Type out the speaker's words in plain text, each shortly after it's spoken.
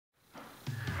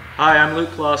Hi, I'm Luke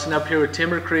Clausen up here with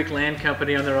Timber Creek Land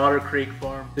Company on their Otter Creek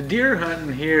farm. The deer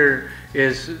hunting here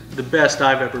is the best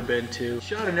I've ever been to.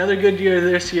 Shot another good deer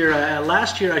this year.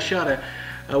 Last year I shot a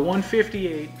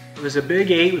 158. It was a big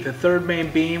 8 with a third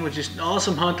main beam, which is an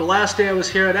awesome hunt. The last day I was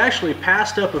here, I'd actually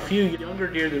passed up a few younger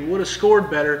deer that would have scored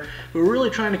better. We were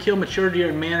really trying to kill mature deer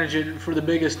and manage it for the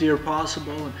biggest deer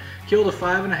possible. And killed a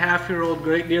 5.5-year-old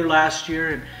great deer last year.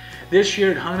 And this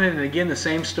year it hunted, and again the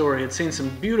same story. I'd seen some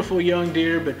beautiful young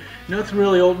deer, but nothing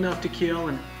really old enough to kill,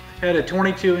 and had a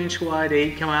 22-inch wide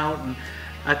 8 come out, and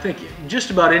I think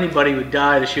just about anybody would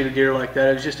die to shoot a deer like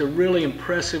that. It was just a really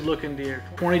impressive looking deer.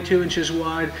 22 inches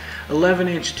wide,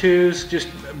 11-inch 2s, just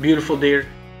a beautiful deer.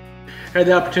 Had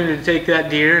the opportunity to take that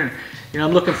deer, and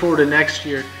I'm looking forward to next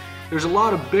year. There's a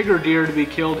lot of bigger deer to be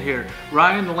killed here.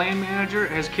 Ryan, the land manager,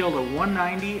 has killed a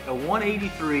 190, a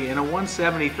 183, and a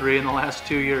 173 in the last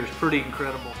 2 years. Pretty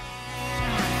incredible.